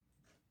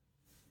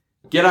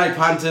G'day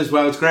punters,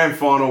 well it's grand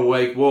final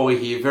week, Wally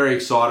here, very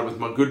excited with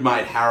my good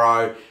mate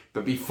Harro.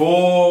 But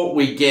before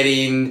we get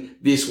in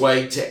this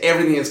week to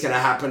everything that's going to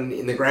happen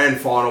in the grand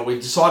final,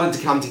 we've decided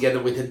to come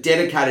together with a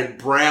dedicated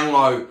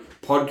Brownlow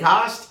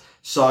podcast.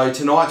 So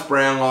tonight's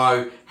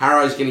Brownlow,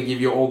 Harro's going to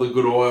give you all the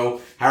good oil.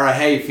 Harro,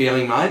 how are you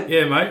feeling, mate?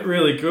 Yeah, mate,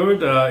 really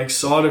good.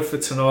 Excited for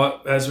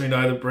tonight. As we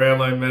know, the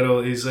Brownlow medal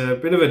is a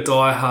bit of a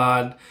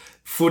die-hard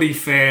footy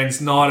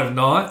fan's night of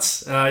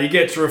nights. You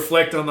get to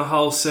reflect on the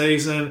whole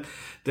season.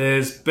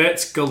 There's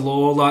bets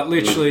galore. Like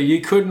literally,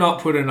 you could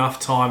not put enough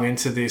time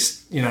into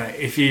this. You know,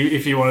 if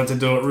you wanted to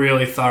do it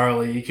really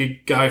thoroughly, you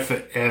could go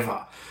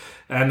forever.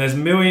 And there's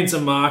millions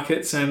of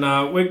markets, and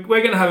we're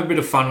going to have a bit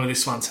of fun with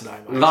this one today,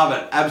 mate. Love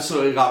it,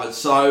 absolutely love it.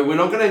 So we're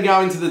not going to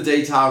go into the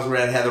details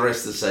around how the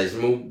rest of the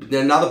season.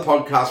 Another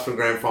podcast for the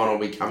grand final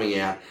will be coming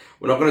out.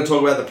 We're not going to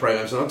talk about the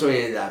prelims. We're not doing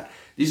any of that.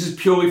 This is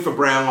purely for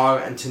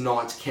Brownlow and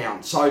tonight's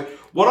count. So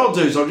what I'll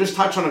do is I'll just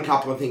touch on a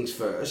couple of things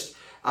first.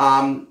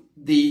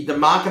 The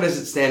market as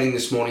it's standing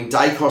this morning,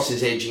 Dacos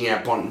is edging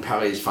out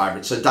Bontempelli as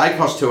favourite. So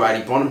Dacos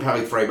 $2.80,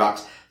 Bontempelli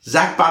 $3.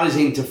 Zach Butters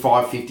into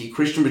 $5.50,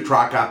 Christian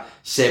Petrarca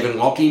 $7,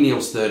 Lockie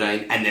Neal's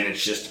 $13, and then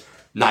it's just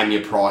name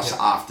your price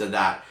after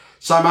that.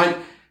 So mate,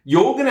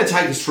 you're going to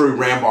take us through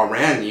round by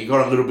round. You've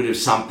got a little bit of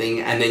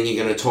something, and then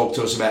you're going to talk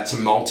to us about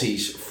some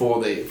multis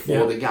for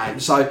the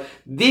game. So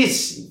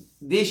this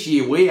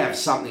year we have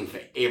something for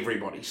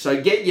everybody. So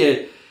get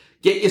your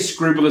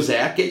scribblers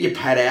out, get your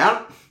pad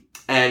out,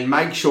 and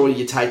make sure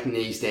you're taking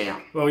these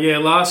down. Well, yeah,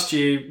 last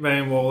year, me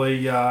and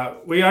Wally,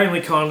 we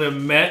only kind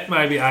of met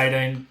maybe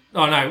 18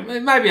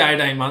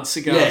 months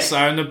ago. Yeah. So,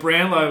 and the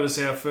Brownlow was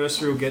our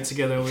first real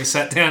get-together. We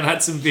sat down,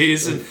 had some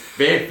beers and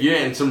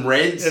some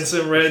Reds.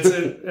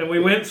 And we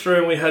went through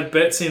and we had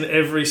bets in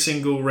every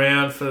single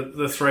round for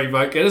the 3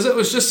 vote getters. It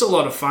was just a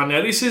lot of fun.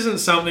 Now, this isn't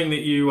something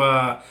that you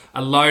are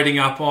loading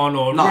up on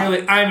or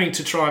really aiming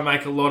to try and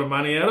make a lot of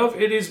money out of.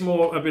 It is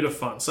more a bit of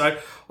fun. So,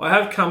 I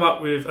have come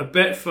up with a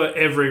bet for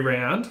every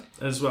round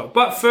as well.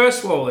 But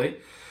first, Wally,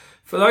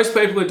 for those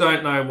people who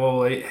don't know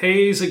Wally,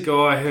 he's a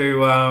guy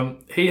who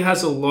he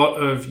has a lot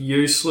of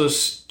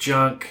useless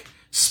junk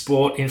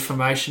sport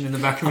information in the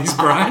back of his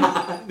brain.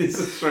 This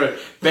is true.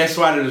 Best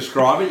way to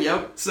describe it,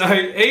 yep. So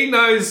he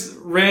knows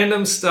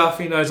random stuff.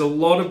 He knows a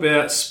lot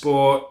about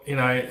sport, you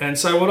know. And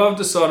so what I've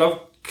decided,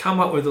 I've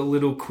come up with a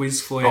little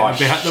quiz for you about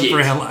the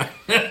Brownlow.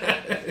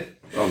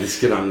 Oh, this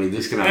could only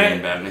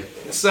end badly.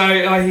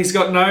 So he's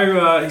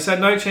got he's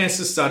had no chance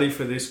to study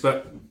for this,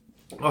 but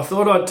I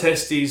thought I'd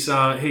test his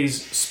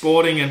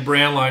sporting and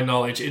Brownlow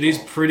knowledge. It is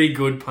pretty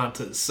good,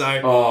 punters.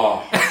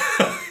 So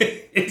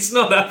it's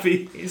not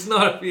happy. It's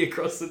not happy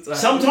across the table.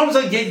 Sometimes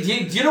I get. Do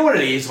you know what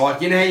it is? Like,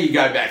 you know how you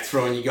go back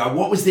through and you go,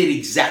 what was the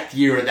exact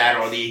year of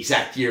that or the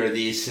exact year of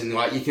this? And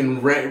like you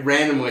can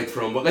randomly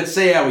through them. But let's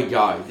see how we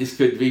go. This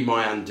could be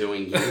my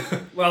undoing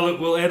here. Well,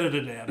 we'll edit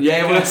it out.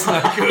 Yeah, well, that's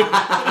no good.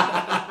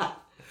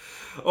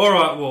 All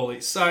right, Wally.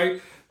 So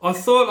I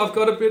thought I've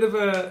got a bit of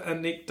a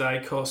Nick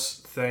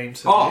Dacos theme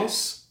to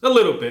this. A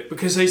little bit,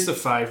 because he's the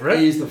favourite.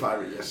 He is the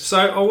favourite, yes. So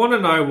I want to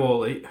know,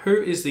 Wally, who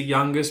is the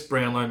youngest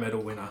Brownlow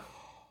medal winner?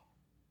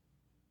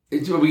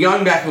 Are we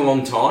going back a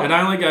long time? It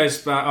only goes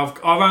back...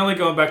 I've only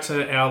gone back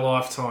to our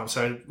lifetime,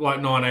 so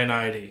like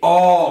 1980.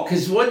 Oh,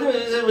 because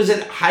was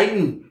it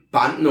Hayden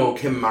Bunton or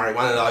Kevin Murray?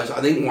 One of those. I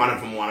think one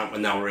of them won it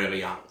when they were really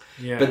young.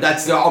 Yeah. But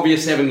that's the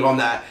obvious haven't gone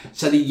that.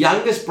 So the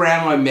youngest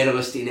Brownlow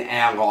medalist in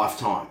our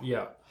lifetime.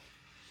 Yeah.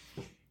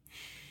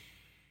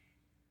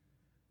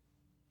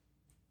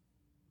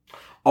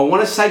 I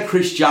want to say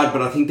Chris Judd,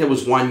 but I think there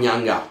was one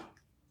younger.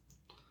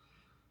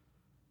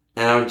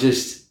 And I want to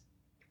say,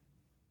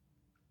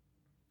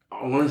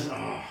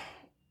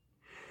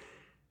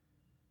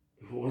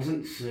 if it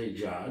wasn't C.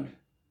 Judd.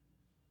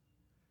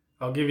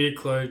 I'll give you a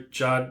clue.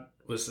 Judd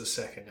was the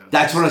second youngest.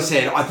 That's what I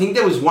said. I think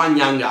there was one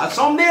younger.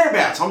 So I'm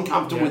thereabouts. I'm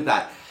comfortable with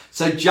that.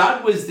 So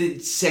Judd was the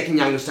second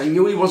youngest. I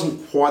knew he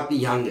wasn't quite the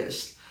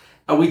youngest.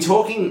 Are we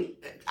talking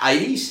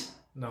 80s?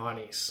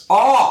 90s.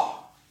 Oh!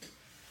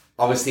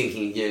 I was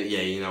thinking, yeah,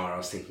 you know what I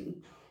was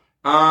thinking.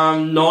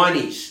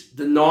 90s.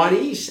 The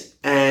 90s,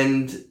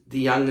 and the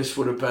youngest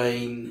would have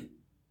been...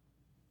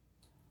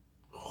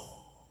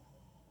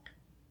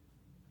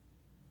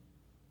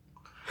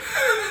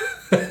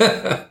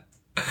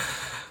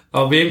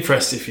 I'll be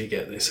impressed if you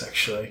get this,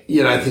 actually.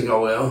 You don't think I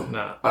will?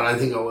 No. I don't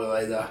think I will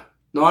either.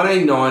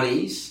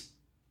 1990s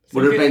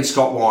would have been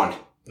Scott Wynd.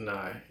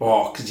 No.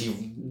 Oh, because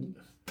he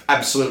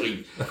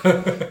absolutely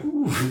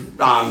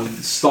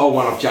stole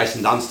one off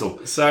Jason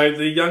Dunstall. So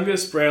the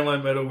youngest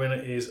Brownlow medal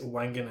winner is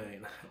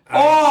Wanganeen.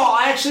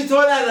 I actually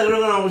thought that.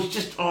 I was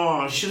just,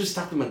 I should have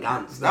stuck with my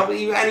guns. And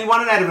he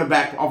won it out of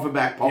off a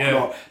back pocket.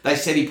 Yeah. They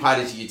said he played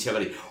as a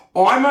utility.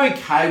 I'm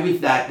okay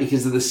with that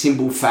because of the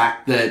simple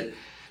fact that,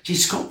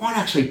 Scott Wynd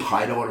actually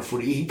played a lot of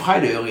footy. He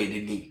played earlier,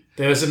 didn't he?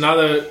 There was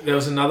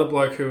another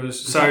bloke who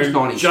was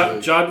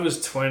Judd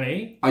was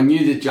 20. I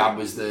knew that Judd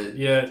was the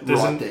there.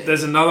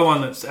 There's another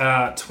one that's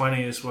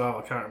 20 as well.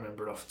 I can't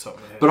remember it off the top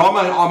of my head. But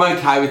I'm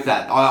okay with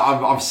that.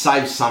 I've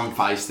saved some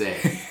face there.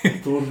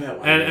 Thought about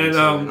one and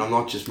I'm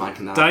not just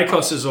making that.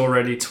 Dacos is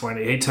already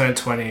 20. He turned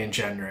 20 in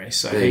January,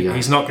 so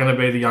he's not going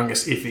to be the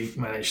youngest if he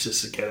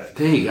manages to get it.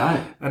 There you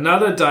go.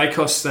 Another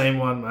Dacos theme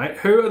one, mate.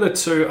 Who are the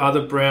two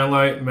other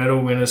Brownlow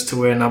medal winners to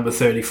wear number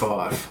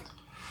 35?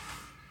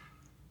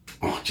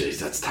 Oh, geez,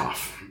 that's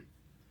tough.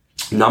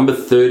 Number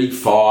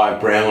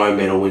 35, Brownlow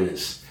medal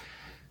winners.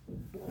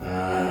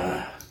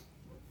 I'm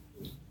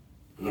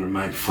going to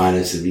make fun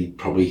as if he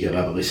probably could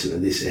have a listen to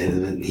this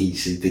end of it.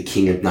 He's the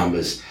king of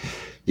numbers.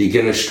 You're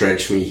going to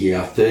stretch me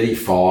here.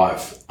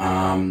 35.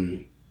 All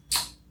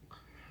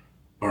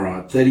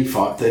right,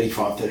 35.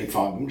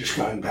 I'm just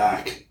going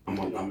back on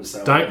what numbers they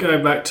were. Don't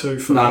go back too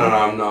far. No,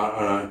 I'm not.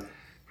 I know.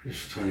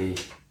 20.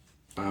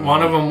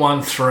 One of them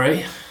won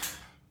 3.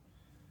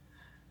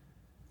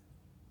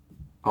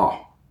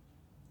 Oh.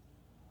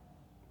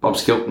 Bob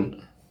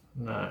Skilton.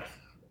 No.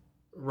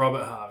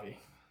 Robert Harvey.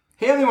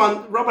 He only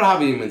won. Robert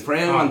Harvey didn't win 3.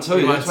 He only won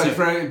 2. That's why he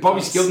threw.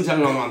 Bobby Skilton's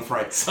only won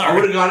 3. Sorry. I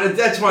would have gone.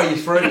 That's why you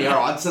threw me. All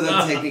right. So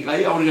that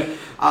technically, I would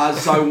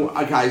have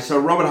gone. So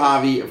Robert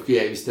Harvey.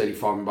 Yeah, he was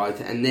 35 in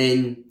both, and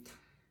then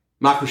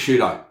Mark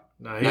Rasciuto.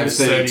 No, he was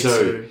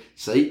 32.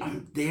 See,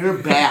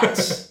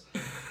 thereabouts.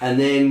 And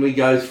then we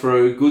go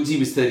through. Goodsey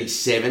was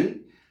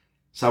 37.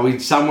 So we're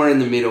somewhere in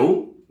the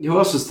middle. Who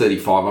else was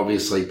 35?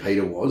 Obviously,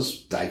 Peter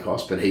was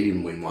Dacos, but he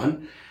didn't win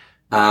one.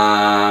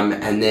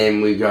 And then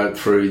we go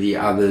through the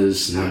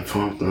others. No,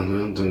 5.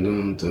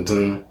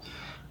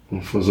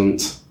 What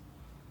wasn't?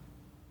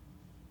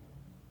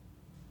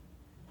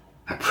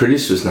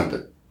 Apprentice was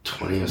number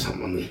 20 or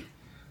something, wasn't he?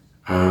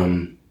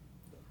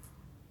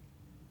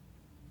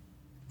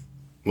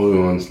 All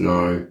the ones,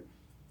 no.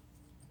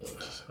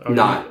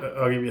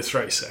 I'll give you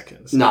 3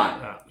 seconds.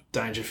 No.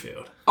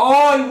 Dangerfield.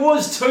 Oh, he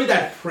was too,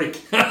 that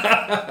prick.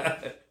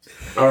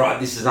 All right,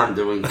 this is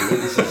undoing.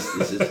 This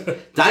is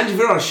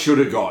Dangerfield. I should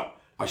have got.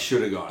 I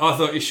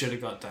thought you should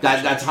have got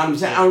Dangerfield. That's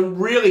 100%. I'm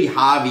really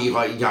Harvey,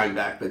 like going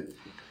back, but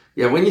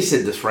yeah, when you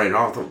said the 3,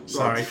 I thought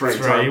sorry, 3.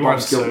 He won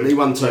 2. He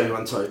won 2. He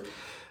won 2.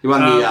 He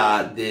won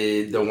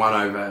the one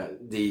over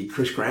the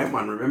Chris Grant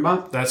one.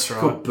 Remember? That's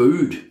right. Got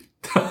booed.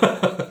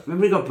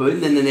 Remember he got booed,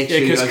 and then the next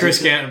year because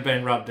Chris Grant had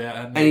been rubbed out,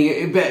 and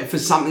he for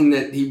something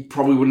that he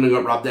probably wouldn't have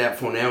got rubbed out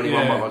for now, and he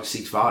won by like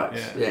 6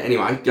 votes. Yeah.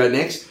 Anyway, go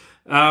next.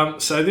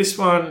 So this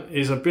one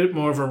is a bit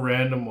more of a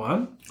random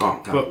one. Oh,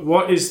 okay. But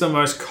what is the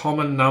most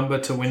common number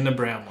to win the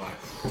Brownlow?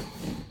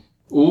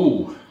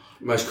 Ooh,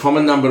 most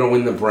common number to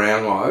win the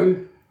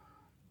Brownlow.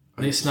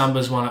 This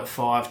number's won it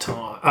 5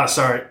 times.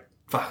 Sorry.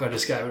 Fuck, I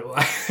just gave it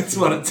away. It's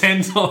won it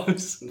 10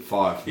 times.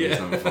 5. Yeah.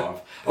 Number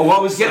 5. Oh, I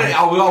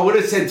would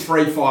have said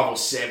 3, 5 or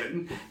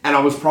 7. And I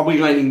was probably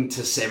leaning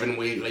to 7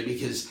 weirdly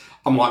because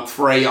I'm like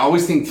 3. I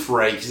always think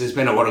 3 because there's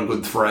been a lot of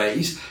good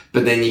 3s.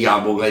 But then you go,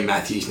 well, Lee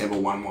Matthews never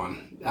won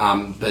one.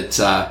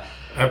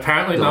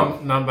 Apparently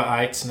number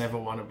 8's never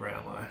won a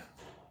Brownlow.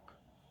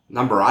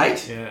 Number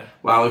 8? Yeah.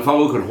 Well, if I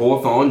look at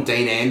Hawthorn,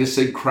 Dean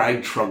Anderson,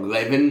 Craig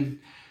Troglevin,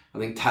 I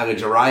think Taylor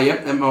Duray,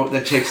 yep,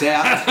 that checks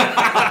out.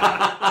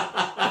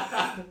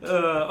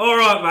 All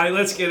right, mate,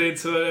 let's get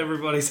into it.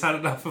 Everybody's had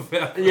enough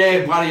about it.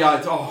 Yeah, bloody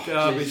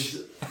garbage.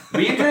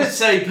 Be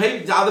interested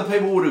to see, other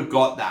people would have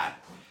got that.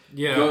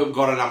 Yeah.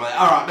 Got a number.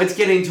 All right, let's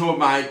get into it,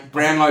 mate.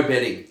 Brownlow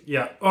betting.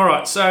 Yeah. All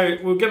right, so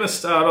we're going to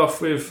start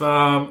off with,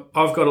 I've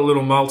got a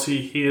little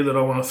multi here that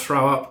I want to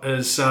throw up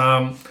as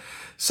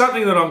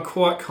something that I'm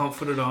quite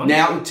confident on.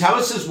 Now, tell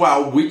us as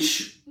well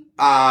which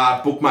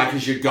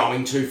bookmakers you're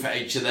going to for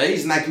each of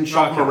these, and they can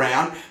shop them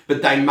around,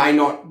 but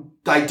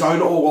they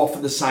don't all offer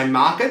the same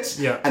markets,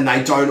 and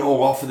they don't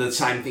all offer the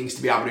same things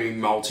to be able to be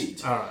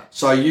multied. All right.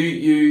 So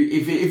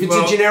if it's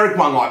a generic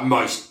one like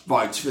most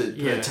votes for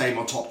the team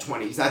or top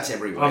 20s, that's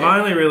everywhere. I've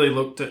only really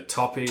looked at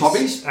Toppies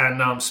and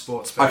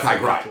Sportsbet. Okay,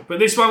 great. But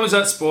this one was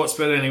at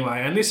Sportsbet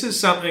anyway, and this is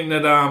something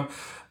that I'm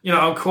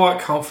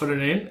quite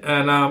confident in,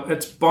 and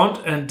it's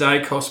Bont and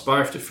Dacos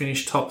both to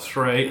finish top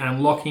 3,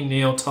 and Lockie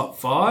Neal top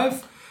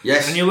 5.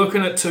 Yes. And you're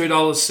looking at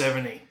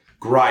 $2.70.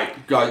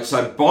 Great. Go.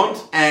 So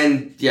Bont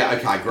and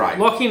great.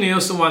 Lockie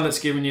Neal's the one that's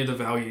giving you the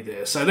value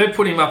there. So they've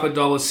put him up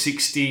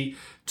 $1.60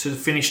 to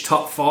finish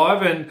top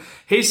 5, and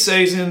his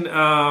season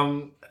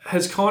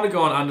has kind of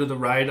gone under the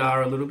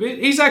radar a little bit.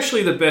 He's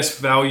actually the best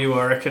value,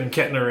 I reckon,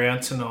 getting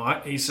around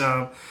tonight. He's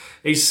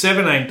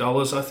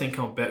 $17, I think,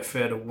 on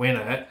Betfair to win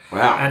it.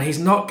 Wow. And he's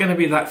not going to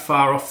be that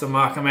far off the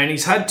mark. I mean,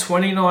 he's had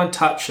 29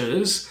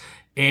 touches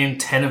in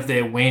 10 of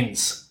their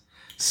wins.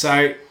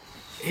 So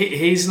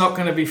he's not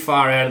going to be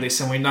far out of this,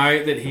 and we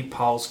know that he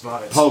polls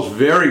votes. Polls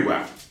very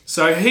well.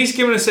 So he's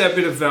given us a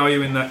bit of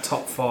value in that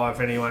top 5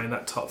 anyway, in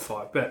that top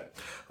 5 bet.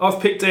 I've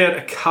picked out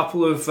a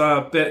couple of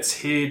bets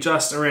here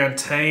just around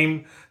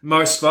team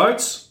most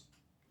votes.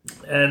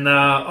 And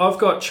I've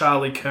got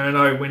Charlie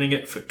Curnow winning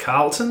it for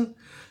Carlton,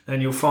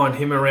 and you'll find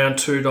him around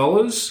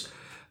 $2.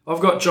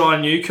 I've got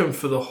John Newcomb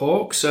for the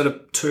Hawks at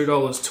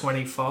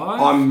 $2.25.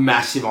 I'm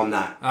massive on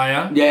that. Oh,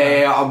 yeah?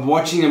 Yeah, I'm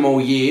watching him all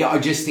year. I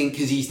just think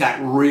because he's that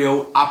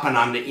real up and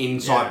under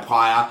inside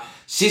player.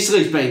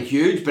 Sicily's been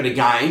huge, but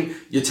again,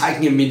 you're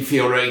taking a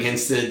midfielder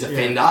against the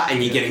defender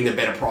and you're getting the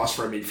better price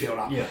for a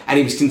midfielder. Yeah. And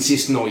he was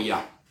consistent all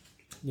year.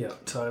 Yeah,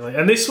 totally.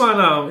 And this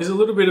one is a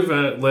little bit of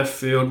a left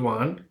field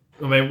one.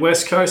 I mean,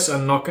 West Coast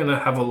are not going to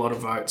have a lot of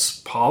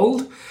votes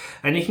polled.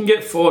 And you can get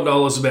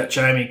 $4 about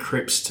Jamie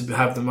Cripps to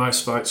have the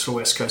most votes for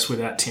West Coast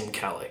without Tim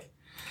Kelly.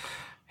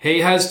 He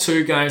has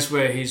 2 games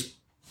where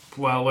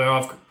where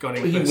I've got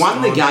him. He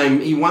won the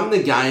game. He won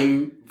the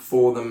game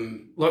for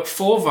them. Like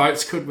 4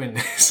 votes could win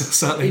this or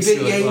something.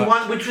 He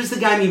won. Which was the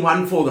game he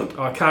won for them?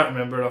 I can't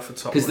remember it off the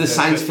top. Because the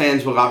Saints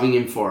fans were loving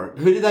him for it.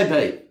 Who did they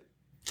beat?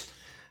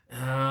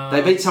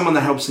 They beat someone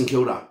that helped St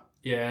Kilda.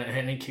 Yeah,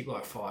 and he kicked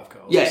like 5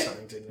 goals. Yeah, or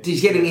something, didn't he?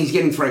 He's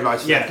getting 3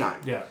 votes for that game.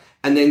 Yeah,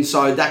 and then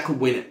so that could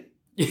win it.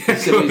 Yeah,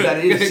 silly as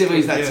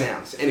that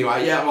sounds.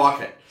 Anyway, I like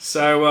it.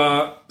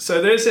 So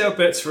there's our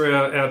bets for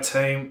our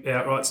team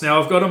outrights.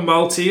 Now I've got a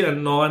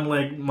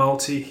 9-leg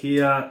multi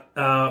here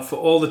for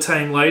all the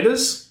team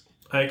leaders.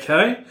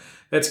 Okay,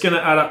 it's going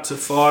to add up to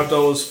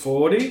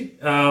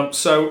 $5.40.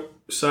 So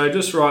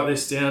just write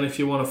this down if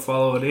you want to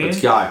follow it in. Let's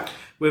go.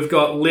 We've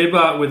got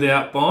Libba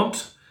without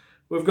Bont.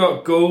 We've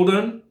got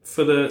Goulden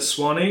for the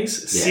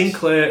Swannies. Yes.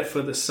 Sinclair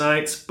for the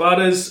Saints.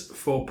 Butters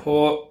for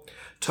Port.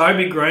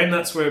 Toby Green,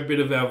 that's where a bit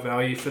of our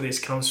value for this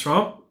comes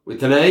from.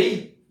 With an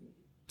E?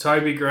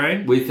 Toby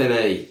Green. With an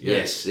E,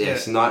 yes. Yeah.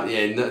 Not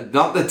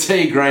the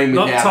T Green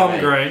without Not Tom an E.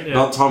 Green. Yeah.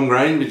 Not Tom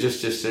Green, but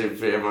just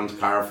for everyone to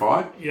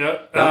clarify.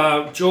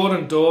 Yeah.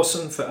 Jordan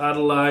Dawson for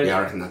Adelaide. Yeah,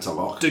 I reckon that's a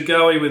lock.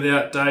 DeGoey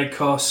without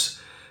Dacos.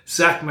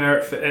 Zach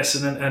Merritt for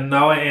Essendon and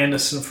Noah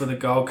Anderson for the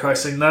Gold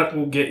Coast. And that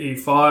will get you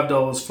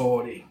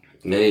 $5.40.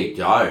 There you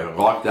go. I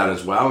like that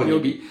as well. And you'll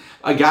be,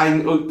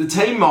 again, look, the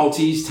team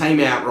multis, team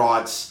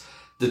outrights,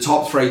 the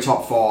top 3,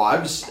 top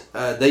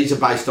 5s, these are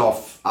based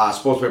off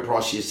Sportsbet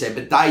price you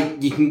said,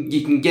 but you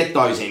can get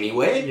those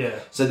anywhere. Yeah.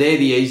 So they're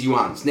the easy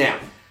ones. Now,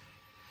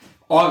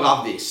 I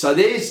love this. So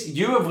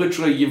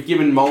you've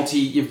given 2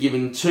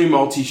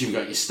 multis, you've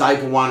got your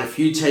staple one, a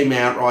few team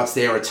outrights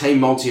there, a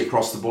team multi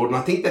across the board, and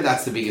I think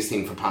that's the biggest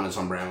thing for punters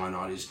on Brownlow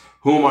night is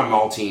who am I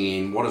multiing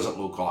in? What does it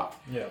look like?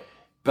 Yeah.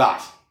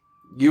 But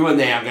you are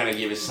now going to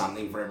give us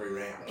something for every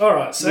round. All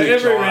right. So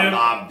every round,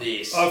 I love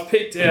this. I've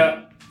picked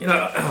out.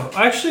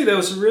 Actually, there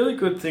was a really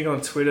good thing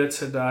on Twitter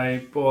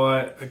today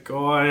by a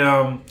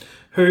guy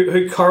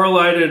who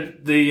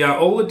correlated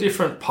all the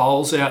different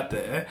polls out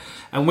there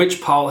and which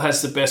poll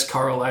has the best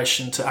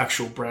correlation to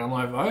actual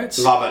Brownlow votes.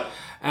 Love it.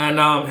 And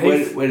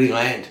where did he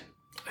land?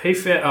 He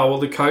found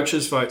the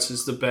coaches' votes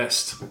is the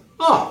best.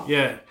 Oh,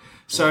 yeah.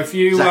 So if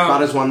you Zach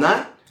Butters won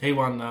that. He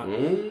won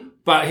that,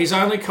 but he's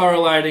only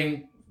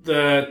correlating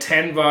the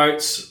 10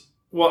 votes.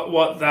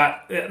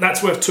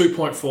 That's worth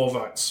 2.4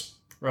 votes.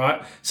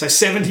 Right? So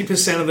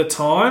 70% of the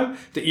time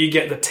that you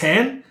get the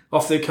 10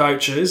 off the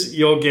coaches,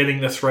 you're getting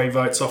the 3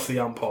 votes off the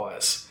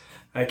umpires.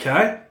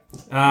 Okay?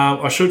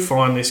 I should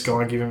find this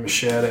guy and give him a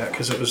shout out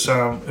because it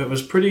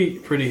was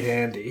pretty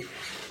handy.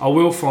 I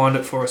will find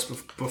it for us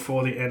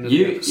before the end of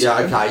the episode.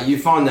 Yeah, okay. You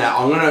find that.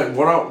 I'm gonna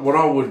what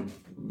I would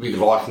be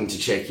liking to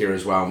check here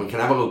as well, and we can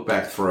have a look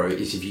back through,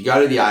 is if you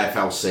go to the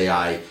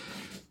AFLCA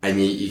and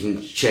you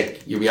can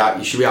check, you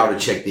should be able to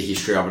check the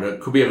history of it.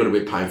 It could be a little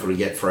bit painful to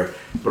get through,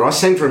 but I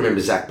seem to remember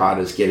Zach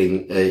Butters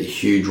getting a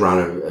huge run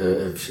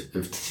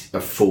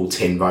of full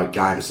 10 vote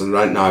games. And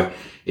I don't know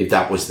if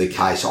that was the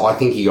case. I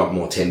think he got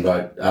more 10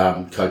 vote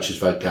coaches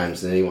vote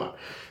games than anyone.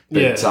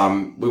 But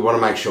we want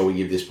to make sure we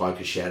give this bloke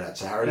a shout out.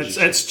 So Harro,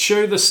 it's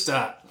Chew the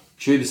Stat.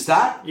 Chew the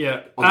Stat?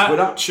 Yeah. On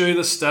Twitter? Chew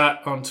the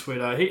Stat on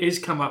Twitter. He's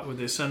come up with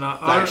this, and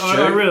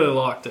I really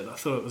liked it. I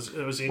thought it was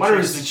interesting. Wonder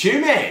if it's the Chew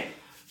Man.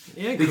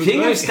 Yeah, the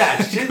king of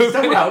stats.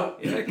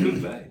 Yeah, it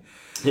could be.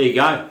 There you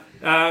go.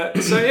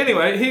 So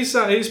anyway,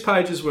 his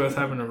page is worth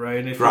having a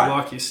read if you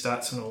like your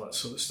stats and all that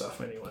sort of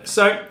stuff anyway.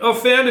 So I've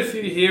found a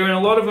few here, and a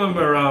lot of them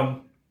are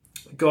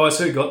guys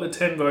who got the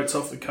 10 votes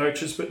off the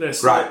coaches, but they're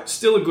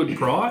still a good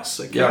price.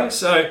 Okay,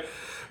 so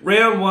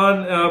round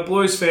 1,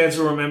 Blues fans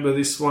will remember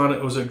this one.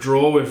 It was a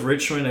draw with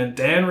Richmond, and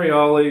Dan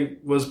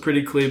Rioli was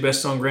pretty clear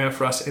best on ground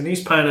for us, and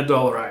he's paying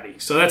 $1.80.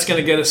 So that's going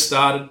to get us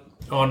started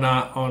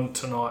on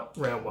tonight,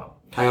 round 1.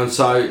 Hang on,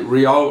 so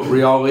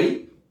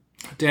Rioli?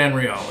 Dan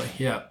Rioli,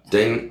 yeah.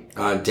 Dan?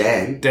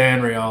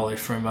 Dan Rioli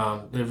from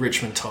the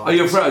Richmond Tigers. Oh,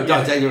 you're from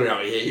Daniel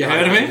Rioli, You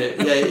heard of me?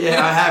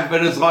 Yeah, I have,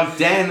 but it's like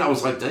Dan. I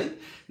was like, Dan?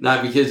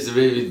 No, because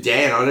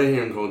Dan, I don't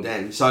hear him called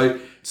Dan. So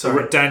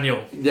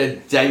Daniel.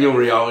 Daniel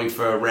Rioli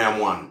for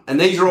round 1.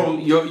 And these are all,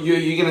 you're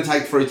going to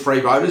take through 3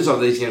 voters, or are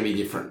these going to be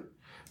different?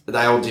 Are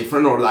they all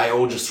different, or are they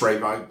all just 3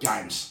 vote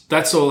games?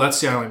 That's all.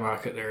 That's the only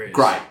market there is.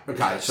 Great.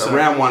 Okay, so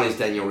round 1 is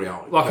Daniel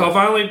Rioli. I've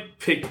only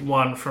picked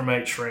 1 from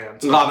each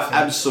round. Love it.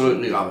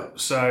 Absolutely love it.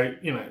 So,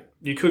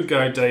 you could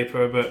go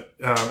deeper, but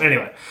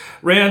anyway.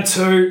 Round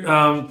 2,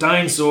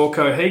 Dane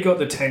Zorko, he got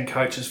the 10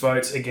 coaches'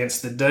 votes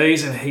against the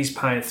D's, and he's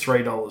paying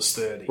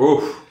 $3.30.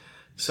 Oof.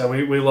 So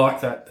we like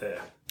that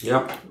there.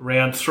 Yep.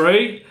 Round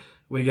 3,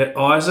 We get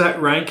Isaac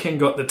Rankin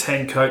got the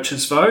 10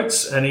 coaches'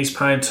 votes, and he's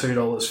paying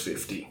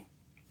 $2.50.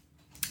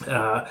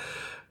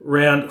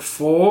 Round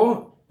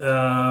 4,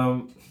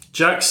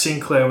 Jack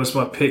Sinclair was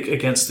my pick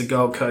against the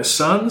Gold Coast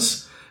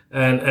Suns,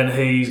 and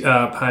he's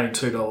paying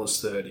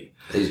 $2.30.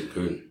 He's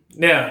good.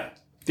 Now,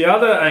 the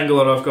other angle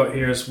that I've got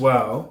here as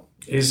well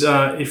is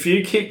if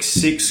you kick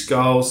 6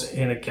 goals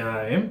in a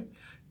game,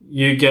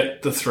 you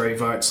get the 3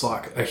 votes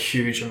like a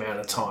huge amount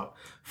of time.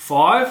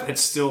 5,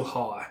 it's still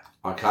high.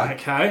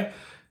 Okay.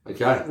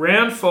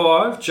 Round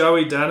 5,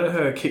 Joey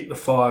Danaher kicked the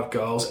 5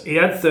 goals. He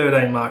had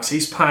 13 marks.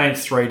 He's paying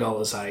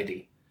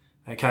 $3.80.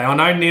 Okay, I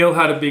know Neil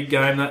had a big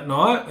game that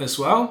night as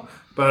well,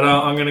 but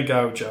I'm going to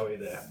go with Joey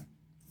there.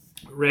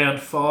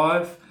 Round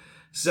 5,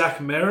 Zach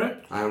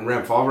Merritt.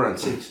 Round 5 or round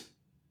 6?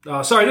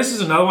 Sorry, this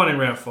is another one in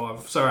round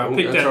 5. Sorry, I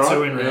picked out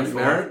 2 in round 5.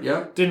 Merritt,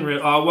 yeah. Didn't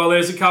really. Well,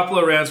 there's a couple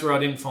of rounds where I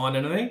didn't find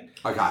anything.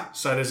 Okay.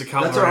 So there's a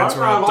couple That's of rounds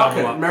where I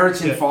double up. Merritt's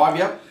in 5,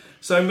 yep.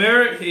 So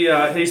Merritt,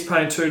 he's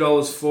paying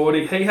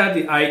 $2.40. He had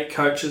the 8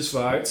 coaches'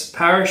 votes.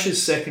 Parrish is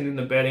second in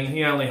the betting.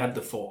 He only had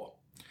the 4.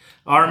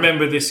 I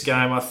remember this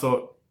game. I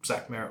thought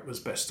Zach Merritt was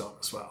best on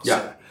as well.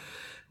 Yeah. So,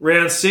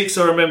 round 6,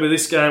 I remember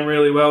this game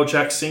really well.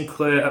 Jack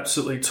Sinclair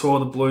absolutely tore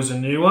the Blues a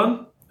new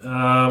one.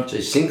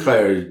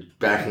 Sinclair is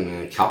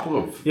backing a couple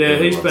of...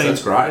 he's been...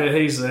 That's great. Yeah,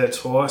 he's there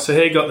twice. So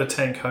he got the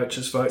 10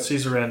 coaches' votes.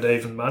 He's around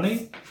even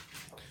money.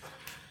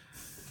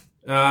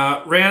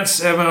 Round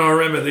 7, I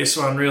remember this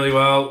one really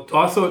well.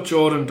 I thought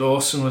Jordan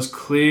Dawson was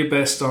clear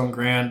best on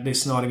ground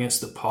this night against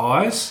the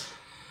Pies.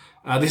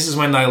 This is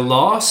when they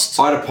lost.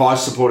 I had a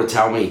Pies supporter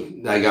tell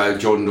me, they go,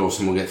 Jordan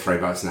Dawson will get 3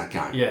 votes in that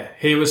game. Yeah,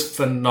 he was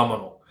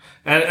phenomenal.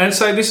 And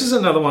so this is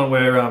another one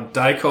where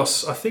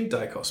Dacos, I think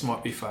Dacos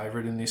might be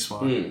favourite in this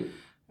one.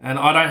 And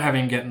I don't have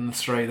him getting the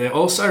 3 there.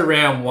 Also,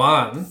 round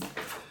 1,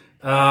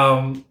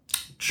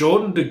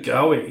 Jordan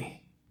DeGoey,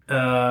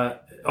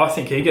 I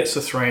think he gets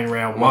the 3 in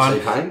round 1. What's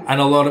he paying? And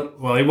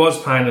he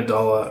was paying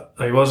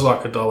 $1. He was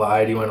like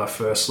 $1.80 when I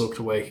first looked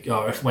a week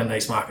ago, when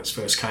these markets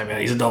first came out.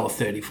 He's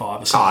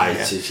 $1.35 or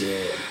something.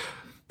 Yeah.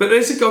 But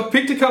I've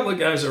picked a couple of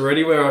games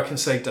already where I can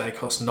see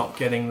Dacos not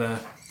getting the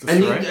 3.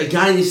 And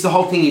again, it's the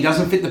whole thing. He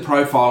doesn't fit the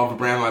profile of a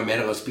Brownlow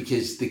medalist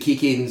because the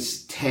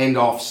kick-ins,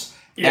 handoffs,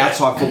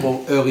 outside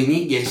football early.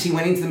 Yes, he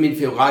went into the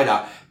midfield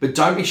later, but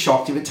don't be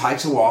shocked if it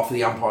takes a while for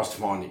the umpires to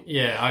find him.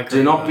 Yeah, I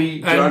agree.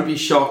 Don't be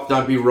shocked.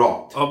 Don't be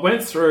rocked. I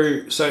went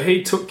through. So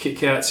he took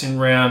kickouts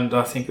in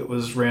I think it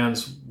was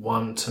rounds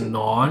 1 to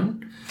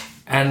 9,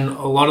 and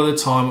a lot of the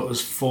time it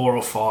was 4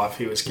 or 5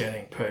 he was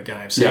getting per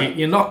game. So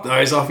you knock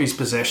those off his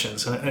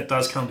possessions, and it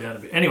does come down a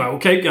bit. Anyway, we'll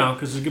keep going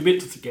because there's a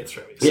bit to get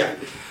through. So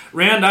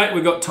round 8,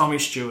 we got Tommy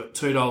Stewart,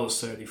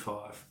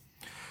 $2.35.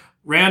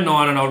 Round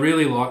 9, and I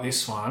really like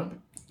this one.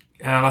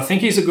 And I think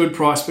he's a good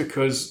price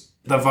because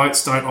the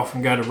votes don't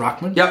often go to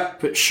Ruckman. Yep.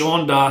 But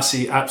Sean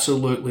Darcy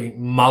absolutely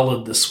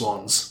mullered the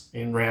Swans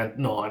in round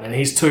 9, and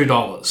he's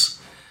 $2.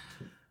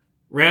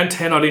 Round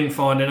 10, I didn't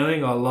find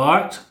anything I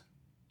liked.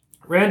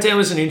 Round 10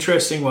 was an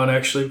interesting one,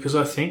 actually, because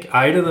I think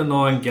 8 of the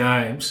 9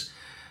 games,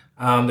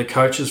 the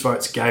coaches'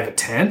 votes gave a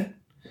 10.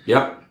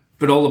 Yep.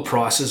 But all the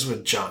prices were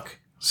junk.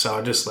 So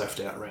I just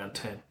left out round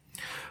 10.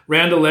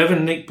 Round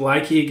 11, Nick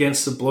Blakey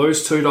against the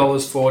Blues,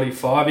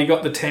 $2.45. He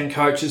got the 10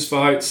 coaches'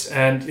 votes.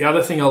 And the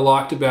other thing I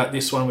liked about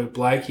this one with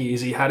Blakey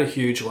is he had a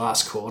huge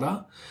last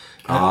quarter.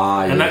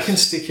 And that can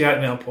stick out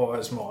in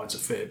umpires' minds a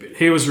fair bit.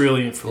 He was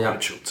really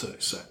influential too.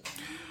 So,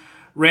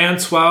 round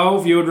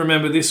 12, you would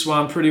remember this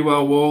one pretty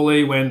well,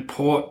 Wally, when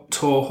Port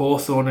tore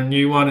Hawthorn a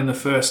new one in the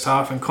first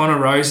half. And Connor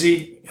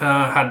Rosie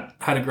had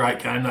a great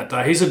game that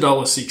day. He's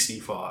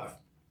 $1.65.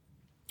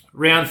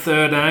 Round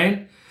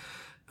 13...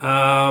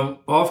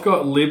 I've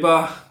got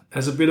Libba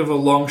as a bit of a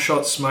long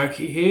shot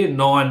smoky here,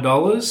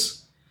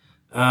 $9.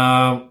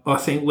 I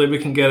think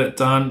Libba can get it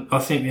done. I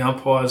think the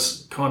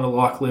umpires kind of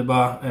like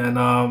Libba, and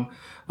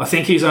I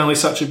think he's only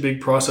such a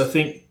big price. I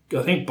think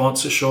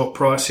Bont's a short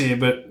price here,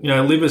 but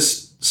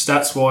Libba's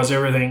stats wise,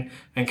 everything,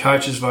 and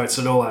coaches' votes,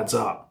 it all adds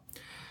up.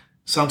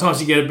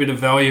 Sometimes you get a bit of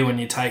value when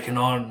you're taking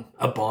on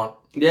a Bont.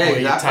 Yeah,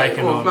 exactly.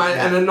 And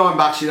at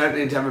 $9, you don't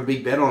need to have a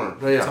big bet on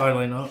it, do you?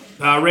 Totally not.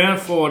 Round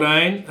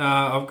 14,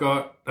 I've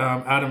got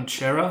Adam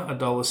Chera,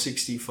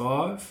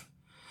 $1.65.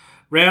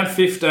 Round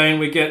 15,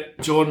 we get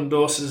Jordan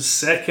Dawson's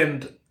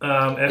second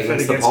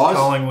effort against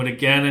Collingwood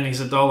again, and he's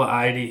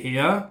 $1.80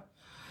 here.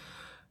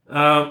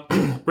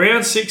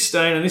 Round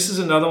 16, and this is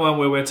another one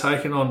where we're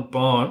taking on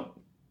Bont.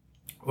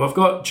 Well, I've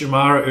got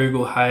Jamara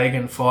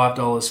Ugle-Hagan,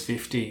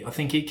 $5.50. I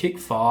think he kicked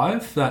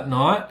 5 that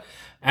night.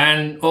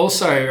 And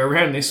also,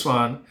 around this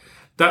one,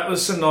 that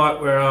was the night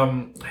where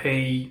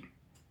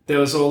there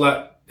was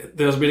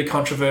a bit of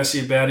controversy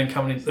about him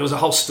coming in. There was a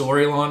whole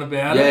storyline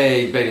about it.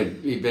 Yeah,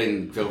 he'd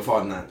been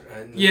vilified in that.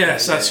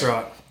 Yes, that's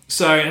right.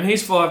 So, and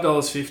he's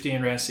 $5.50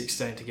 in round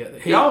 16 to get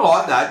there. I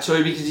like that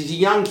too because he's a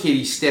young kid.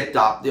 He stepped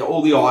up.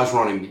 All the eyes were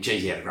on him.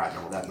 Geez, he had a great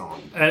night that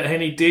night.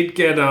 And he did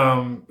get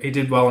he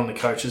did well in the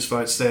coaches'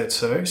 votes there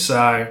too.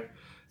 So,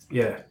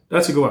 yeah,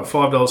 that's a good one.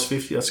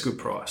 $5.50. That's a good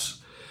price.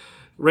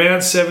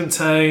 Round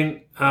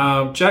 17,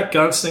 Jack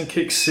Gunston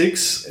kicked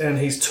 6 and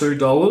he's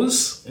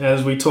 $2.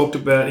 As we talked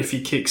about, if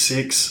you kick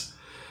 6,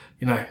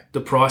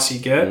 the price you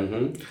get.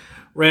 Mm-hmm.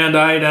 Round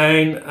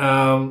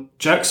 18,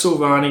 Jack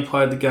Silvani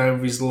played the game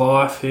of his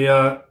life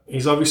here.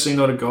 He's obviously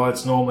not a guy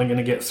that's normally going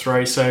to get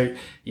 3, so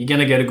you're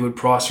going to get a good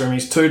price for him.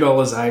 He's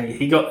 $2.80.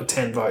 He got the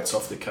 10 votes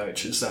off the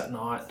coaches that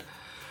night.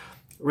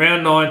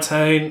 Round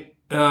 19,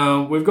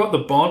 we've got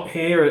the Bont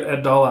here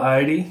at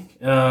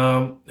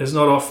 $1.80. There's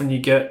not often you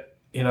get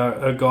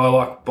a guy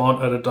like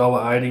Bont at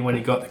 $1.80 when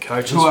he got the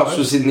coaches. Who else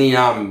was in the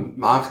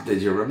market?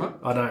 Did you remember?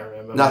 I don't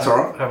remember. That's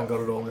all right. I haven't got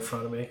it all in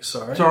front of me.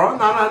 Sorry. It's all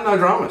right. No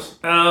dramas.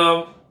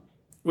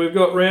 We've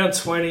got round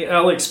 20,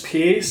 Alex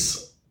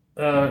Pearce.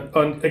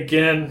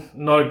 Again,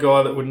 not a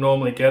guy that would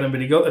normally get him, but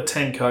he got the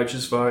 10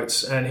 coaches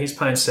votes and he's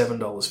paying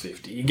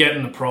 $7.50. You're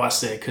getting the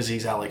price there because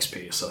he's Alex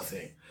Pearce, I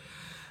think.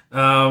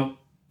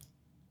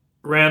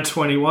 Round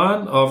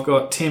 21, I've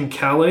got Tim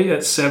Kelly at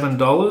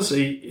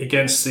 $7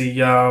 against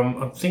the,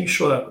 I'm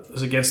sure that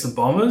was against the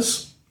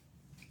Bombers.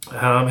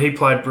 He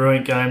played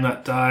brilliant game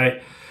that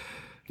day.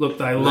 Look,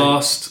 they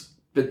lost.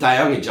 But they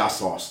only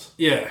just lost.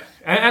 Yeah.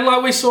 And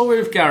like we saw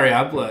with Gary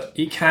Ablett,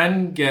 you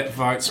can get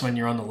votes when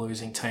you're on the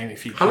losing team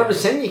if you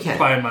 100% you can.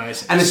 Play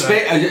amazing. And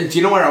do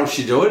you know where else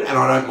you do it? And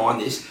I don't mind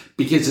this,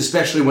 because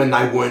especially when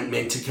they weren't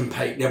meant to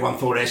compete, and everyone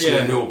thought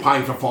Essendon, who were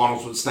playing for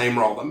finals, would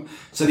steamroll them.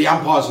 So the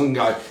umpires can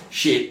go,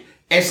 shit,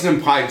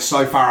 Essendon played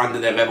so far under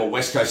their level,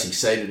 West Coast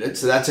exceeded it.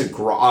 So that's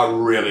I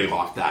really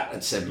like that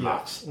at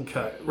 $7.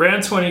 Okay.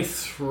 Round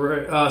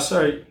 23.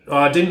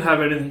 I didn't have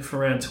anything for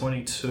round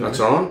 22. That's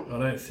all right. I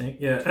don't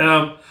think.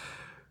 Yeah.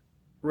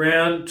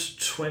 Round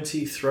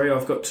 23,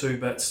 I've got 2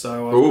 bets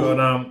though. I've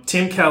got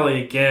Tim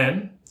Kelly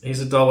again.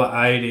 He's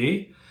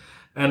 $1.80.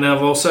 And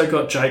I've also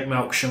got Jake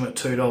Melksham at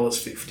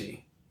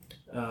 $2.50.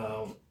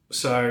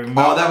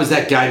 That was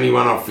that game he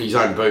won off his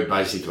own boot,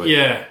 basically.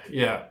 Yeah.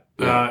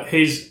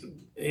 His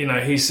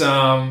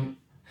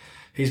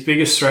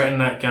biggest threat in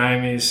that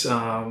game is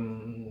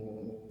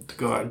the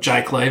guy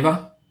Jake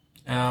Lever.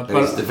 But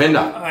he's a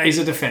defender. He's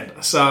a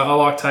defender. So I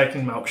like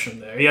taking Melksham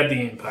there. He had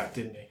the impact,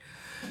 didn't he?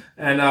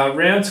 And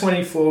round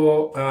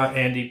 24,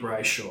 Andy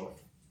Brayshaw.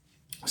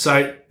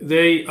 So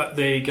there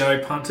you go,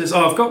 punters.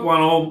 I've got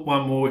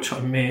one more which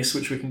I missed,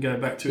 which we can go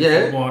back to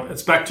if you want.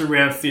 It's back to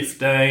round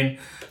 15.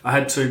 I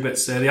had 2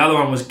 bets there. The other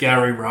one was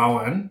Gary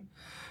Rowan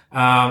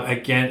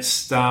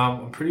against,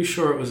 I'm pretty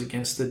sure it was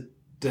against the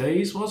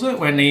D's, was it?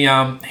 When he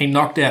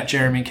knocked out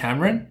Jeremy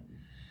Cameron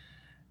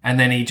and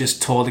then he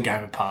just tore the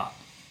game apart.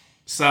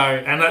 So,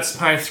 and that's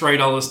paying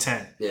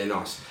 $3.10. Yeah,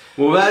 nice.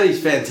 Well, that is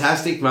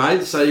fantastic,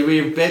 mate. So we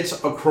have bets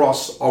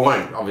across. I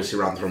won't obviously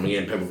run through them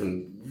again. People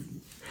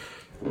can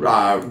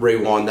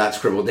rewind that,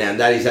 scribble down.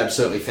 That is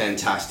absolutely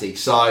fantastic.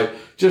 So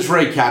just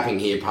recapping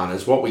here,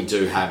 punters, what we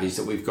do have is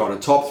that we've got a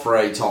top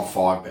 3, top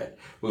 5 bet.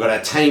 We've got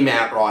our team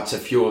outrights, a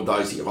few of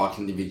those that you like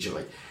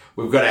individually.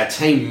 We've got our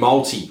team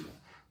multi,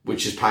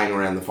 which is paying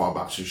around the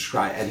 $5, which is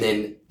great. And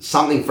then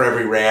something for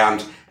every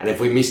round. And if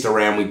we missed a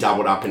round, we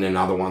doubled up in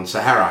another one. So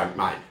Harro,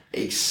 mate.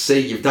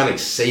 You've done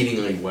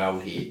exceeding well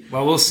here.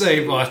 Well, we'll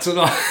see by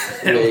tonight.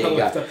 There you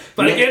go.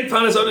 But again,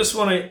 punters, I just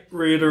want to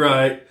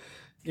reiterate,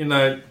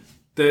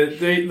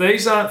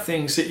 these aren't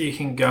things that you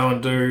can go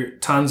and do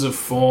tons of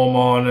form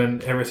on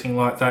and everything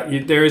like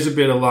that. There is a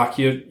bit of luck.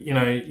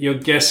 You're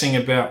guessing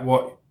about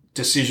what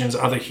decisions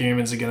other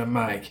humans are going to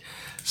make.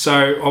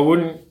 So I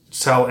wouldn't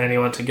tell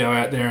anyone to go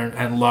out there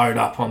and load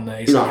up on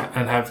these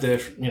and have their,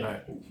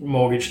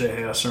 mortgage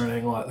their house or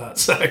anything like that.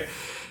 So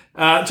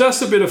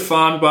just a bit of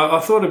fun, but I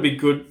thought it'd be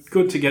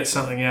good to get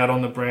something out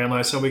on the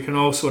Brownlow so we can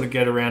all sort of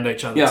get around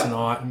each other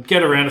tonight and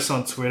get around us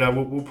on Twitter.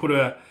 We'll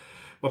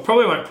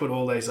probably won't put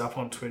all these up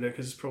on Twitter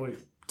because it's probably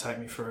take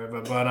me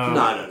forever, but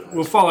no.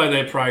 We'll follow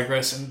their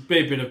progress and be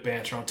a bit of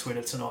banter on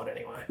Twitter tonight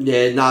anyway.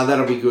 Yeah, no,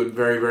 that'll be good.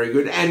 Very, very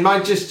good. And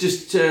mate,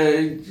 just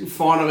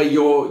finally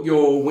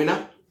your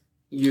winner.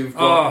 You've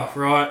got... Oh,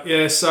 right.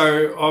 Yeah,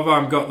 so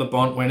I've got the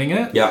Bont winning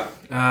it. Yeah.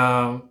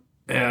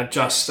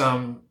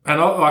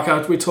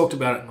 We talked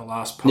about it in the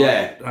last pod.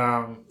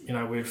 Yeah.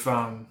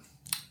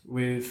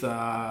 With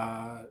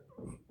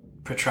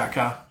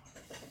Petraka.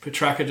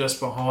 Petraka just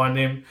behind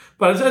him.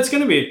 But it's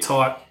going to be a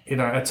tight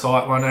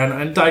one.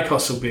 And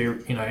Dacos will be,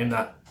 in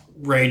that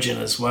region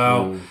as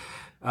well.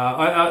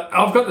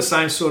 I've got the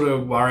same sort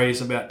of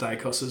worries about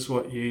Dacos as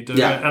what you do.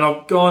 Yeah. And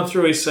I've gone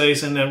through his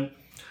season and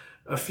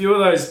a few of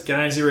those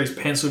games where he's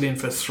penciled in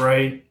for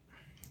 3,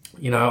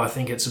 I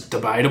think it's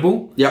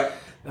debatable. Yep.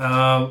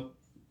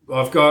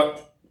 I've got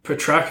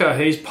Petraka,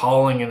 he's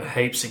polling in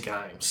heaps of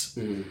games.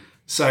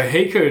 So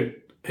he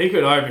could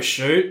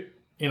overshoot,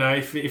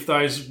 if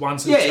those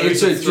ones and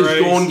twos and threes.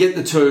 Just go and get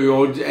the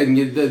 2 and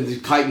the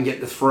Clayton get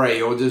the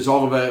 3, or does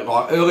Oliver,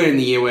 like earlier in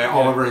the year where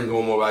Oliver and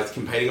Gorm were both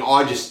competing,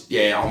 I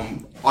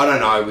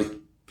don't know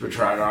with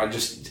Petraka, I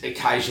just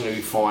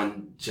occasionally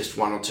find just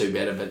 1 or 2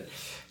 better, but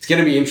it's going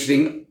to be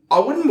interesting. I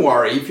wouldn't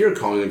worry if you're a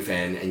Collingwood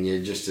fan and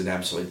you're just an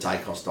absolute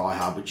Dacos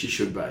diehard, which you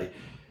should be.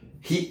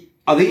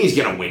 I think he's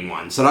going to win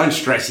one, so don't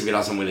stress if he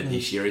doesn't win it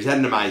this year. He's had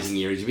an amazing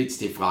year. He's a bit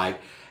stiff-legged.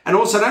 And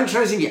also, don't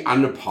chase if he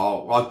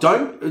underpoll. Like,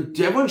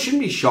 everyone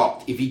shouldn't be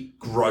shocked if he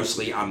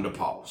grossly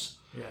underpolls.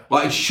 Yeah.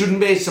 Like, it shouldn't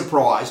be a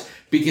surprise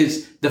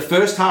because the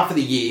first half of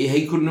the year,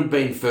 he couldn't have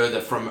been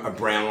further from a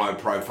Brownlow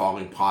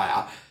profiling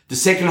player. The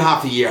second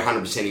half of the year,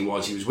 100% he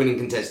was. He was winning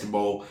contested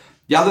ball.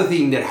 The other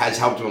thing that has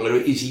helped him a little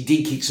is he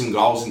did kick some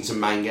goals in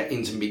some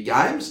big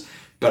games.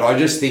 But I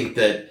just think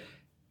that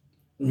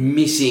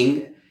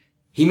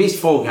he missed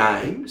 4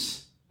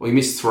 games. Well, he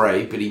missed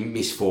 3, but he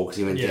missed 4 because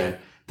he went down.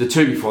 The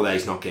 2 before that,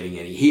 he's not getting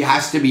any. He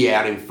has to be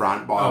out in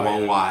front by a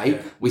long way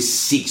with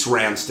 6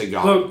 rounds to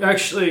go. Look,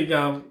 actually,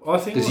 I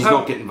think because he's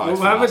not getting votes.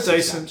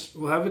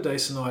 We'll have a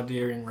decent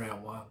idea in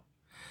round 1.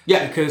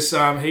 Yeah, because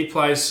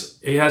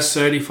he has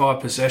 35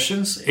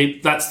 possessions.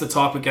 That's the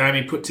type of game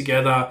he put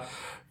together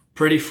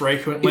pretty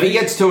frequently. If he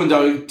gets 2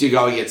 and to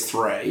go, he gets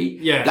 3.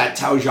 Yeah, that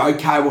tells you,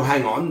 okay, well,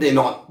 hang on, they're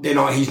not.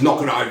 He's not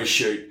going to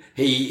overshoot.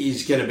 He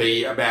is going to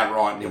be about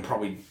right, and he'll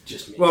probably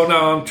just miss. Well,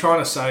 no, I'm trying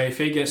to say if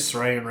he gets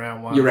 3 in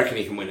round 1, you reckon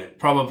he can win it?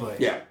 Probably.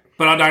 Yeah,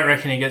 but I don't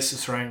reckon he gets to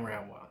 3 in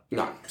round 1.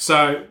 No.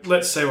 So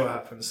let's see what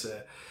happens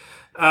there.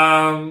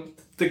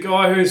 The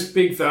guy who's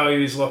big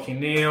value is Lachie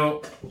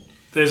Neale.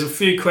 There's a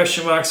few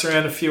question marks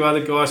around a few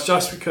other guys,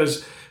 just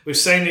because we've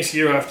seen this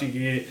year after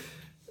year.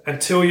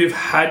 Until you've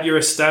had your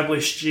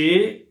established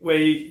year where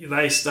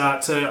they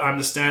start to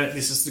understand that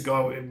this is the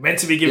guy we're meant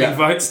to be giving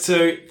votes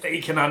to,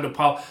 he can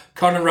underpoll.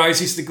 Connor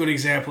Rosie's the good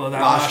example of that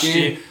last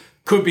year.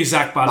 Could be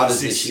Zach Butters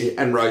this year.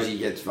 And Rosie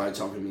gets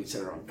votes off him,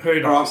 etc.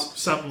 Who knows? Right.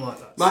 Something like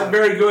that. Mate,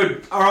 very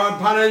good. All right,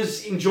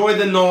 punters, enjoy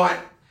the night.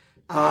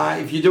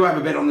 If you do have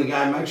a bet on the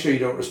game, make sure you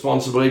do it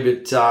responsibly.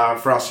 But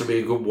for us, it'll be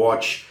a good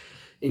watch.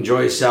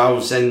 Enjoy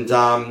yourselves, and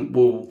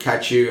we'll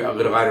catch you a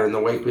little later in the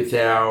week with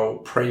our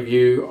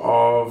preview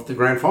of the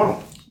grand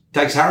final.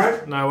 Thanks,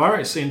 Harro. No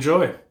worries.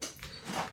 Enjoy.